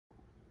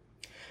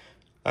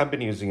I've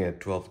been using a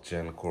 12th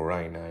Gen Core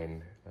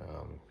i9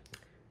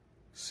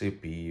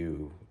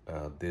 CPU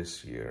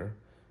this year,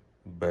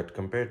 but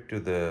compared to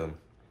the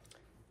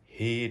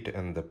heat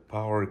and the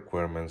power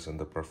requirements and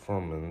the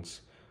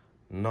performance,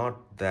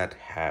 not that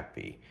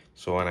happy.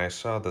 So when I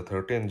saw the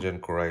 13th Gen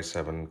Core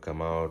i7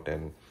 come out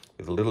and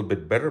with a little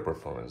bit better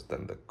performance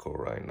than the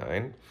Core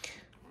i9,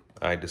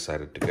 I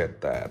decided to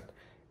get that.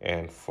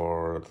 And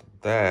for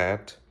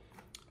that,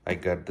 I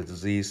got the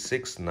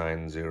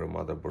Z690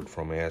 motherboard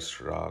from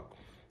ASRock.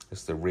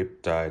 It's the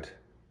Riptide,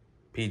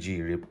 PG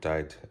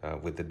Riptide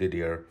with the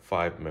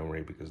DDR5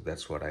 memory because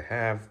that's what I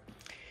have.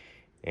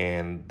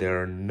 And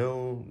there are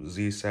no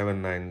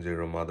Z790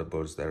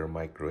 motherboards that are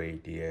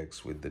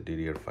Micro-ATX with the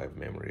DDR5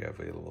 memory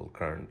available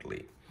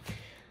currently.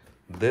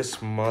 This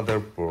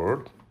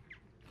motherboard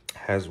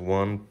has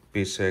one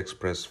PCI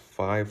Express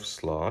 5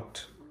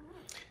 slot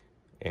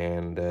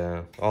and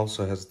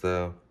also has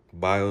the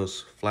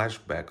BIOS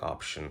flashback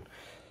option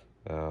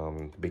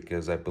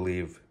because I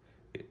believe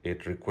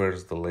it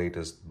requires the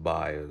latest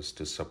BIOS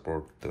to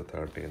support the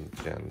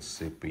 13th Gen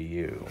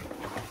CPU.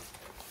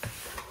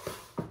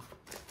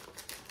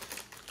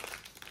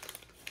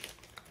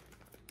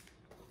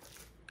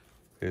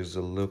 Here's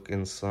a look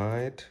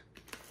inside.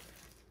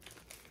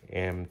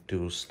 M2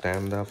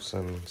 standoffs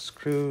and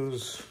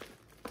screws,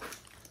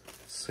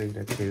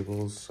 SATA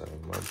cables.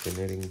 I might be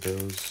needing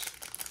those.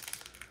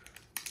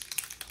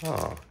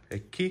 A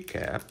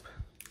keycap.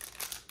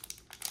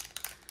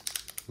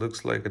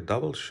 Looks like a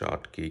double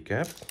shot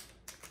keycap.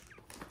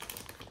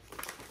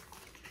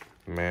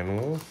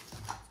 Manual.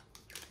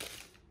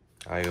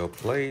 I/O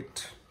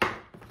plate.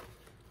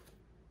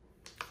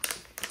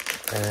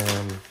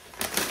 And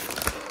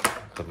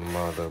the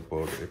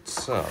motherboard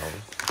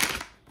itself.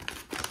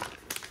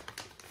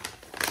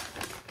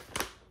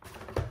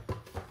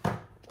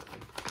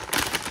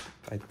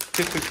 I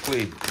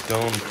typically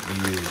don't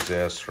use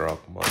ASRock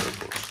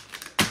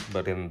motherboards,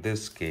 but in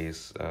this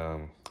case,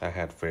 I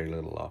had very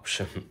little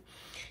option.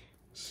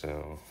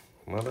 So,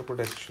 motherboard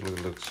actually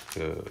looks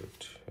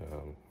good,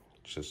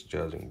 just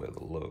judging by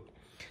the look.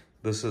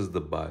 This is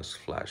the BIOS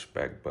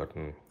flashback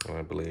button, and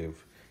I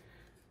believe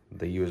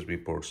the USB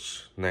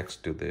ports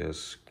next to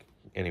this,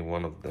 any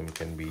one of them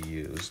can be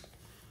used.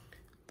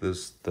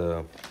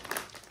 It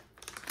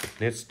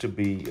needs to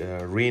be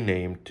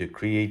renamed to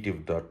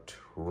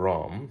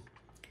creative.rom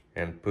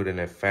and put in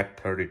a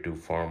FAT32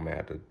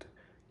 formatted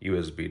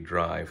USB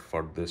drive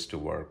for this to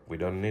work. We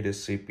don't need a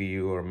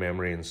CPU or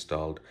memory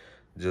installed,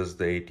 just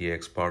the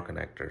ATX power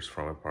connectors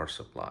from a power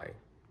supply.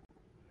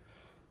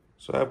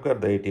 So I've got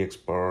the ATX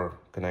power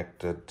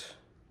connected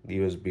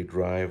USB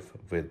drive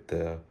with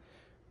the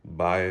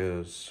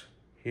BIOS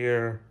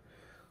here.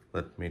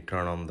 Let me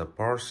turn on the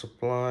power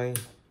supply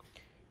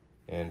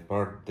and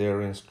per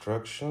their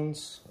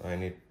instructions, I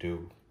need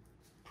to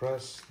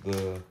press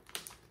the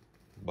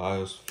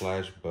BIOS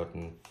flash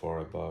button for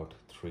about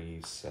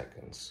 3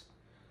 seconds.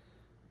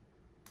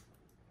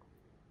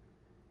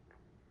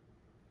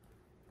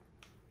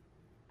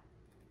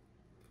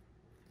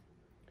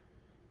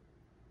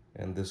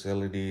 And this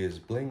LED is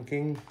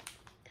blinking.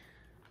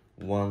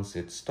 Once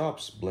it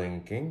stops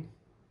blinking,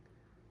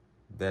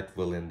 that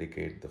will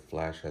indicate the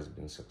flash has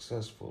been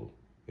successful.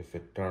 If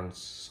it turns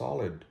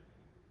solid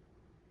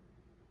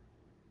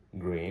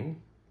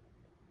green,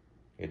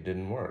 it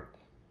didn't work.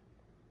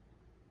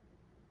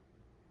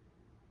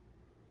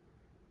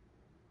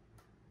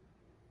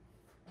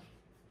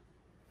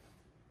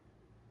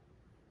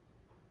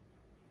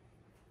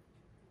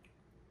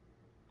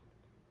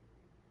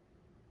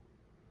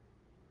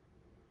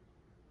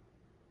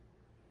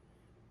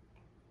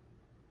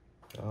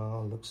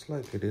 Looks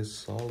like it is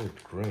solid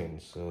green,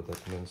 so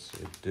that means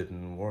it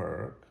didn't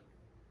work.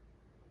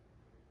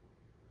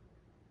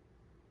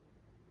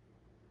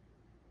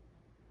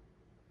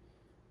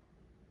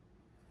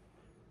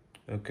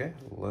 Okay,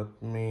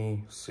 let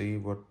me see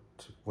what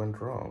went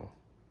wrong.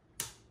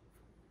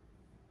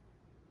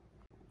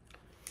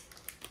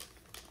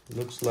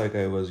 Looks like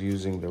I was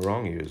using the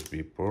wrong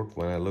USB port.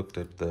 When I looked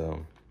at the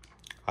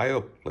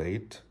I/O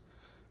plate,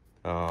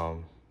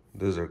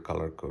 these are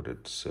color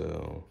coded,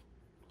 so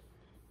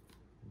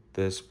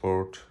this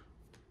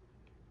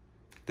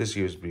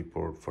USB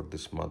port for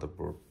this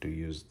motherboard to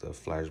use the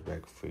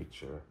flashback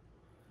feature.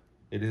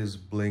 It is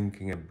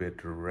blinking a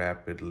bit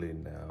rapidly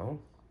now.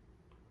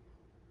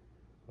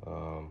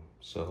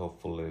 So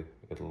hopefully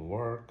it'll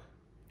work.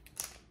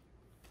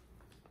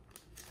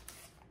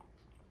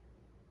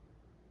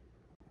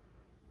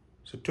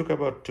 So it took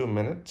about 2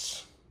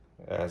 minutes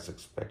as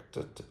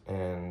expected,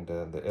 and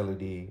the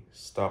LED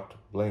stopped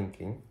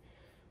blinking.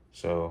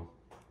 So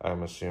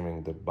I'm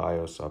assuming the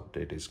BIOS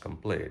update is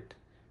complete.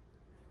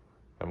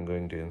 I'm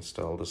going to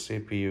install the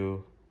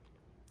CPU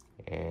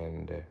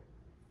and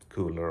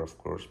cooler, of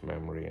course,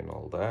 memory and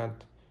all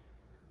that,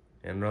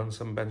 and run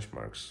some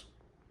benchmarks.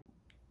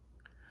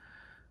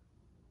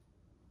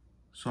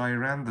 So I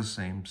ran the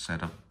same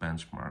set of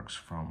benchmarks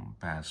from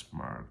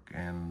Passmark,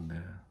 and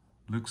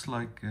looks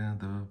like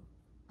the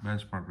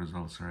benchmark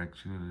results are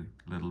actually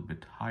a little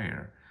bit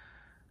higher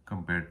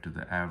compared to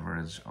the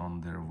average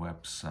on their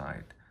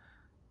website.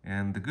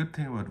 And the good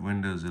thing about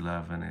Windows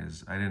 11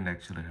 is I didn't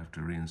actually have to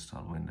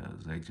reinstall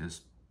Windows. I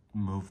just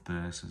moved the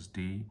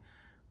SSD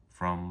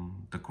from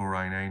the Core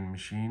i9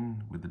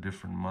 machine with a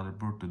different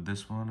motherboard to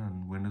this one,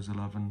 and Windows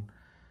 11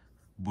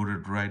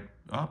 booted right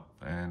up,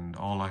 and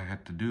all I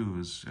had to do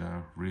was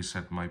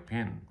reset my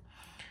pin.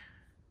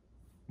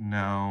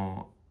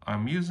 Now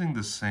I'm using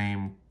the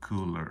same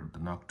cooler, the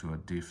Noctua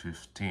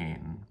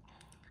D15,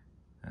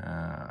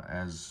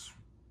 as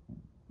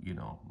you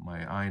know, my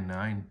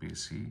i9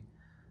 PC.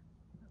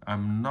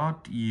 I'm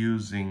not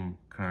using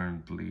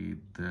currently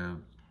the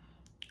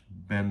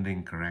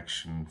bending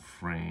correction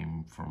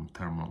frame from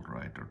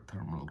Thermalright or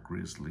Thermal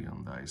Grizzly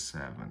on the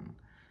i7,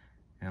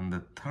 and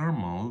the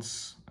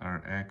thermals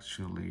are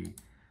actually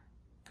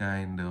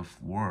kind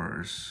of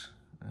worse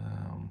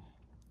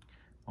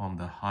on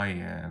the high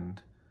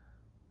end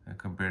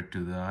compared to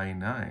the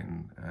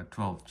i9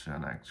 12th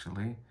gen.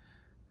 Actually,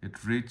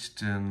 it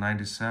reached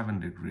 97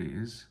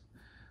 degrees.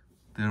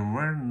 There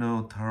were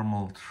no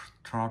thermal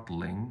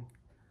throttling,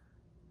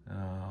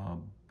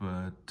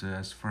 but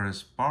as far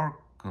as power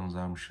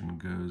consumption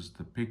goes,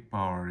 the peak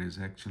power is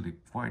actually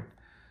quite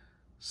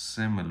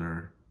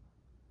similar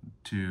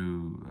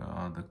to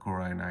the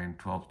Core i9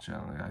 12th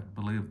gen. I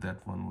believe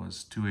that one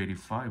was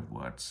 285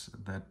 watts.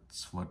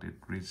 That's what it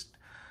reached.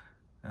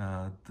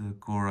 The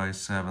Core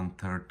i7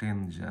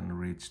 13th gen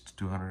reached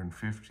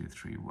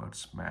 253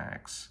 watts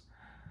max.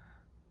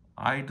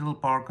 Idle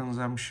power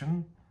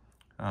consumption,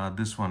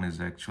 this one is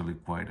actually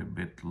quite a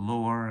bit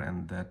lower,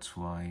 and that's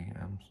why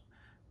I'm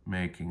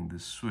making the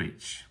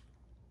switch.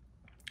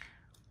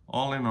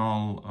 All in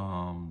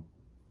all,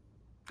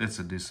 it's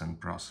a decent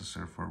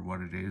processor for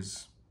what it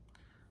is,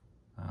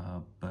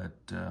 but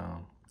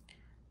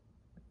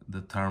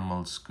the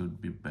thermals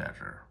could be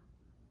better.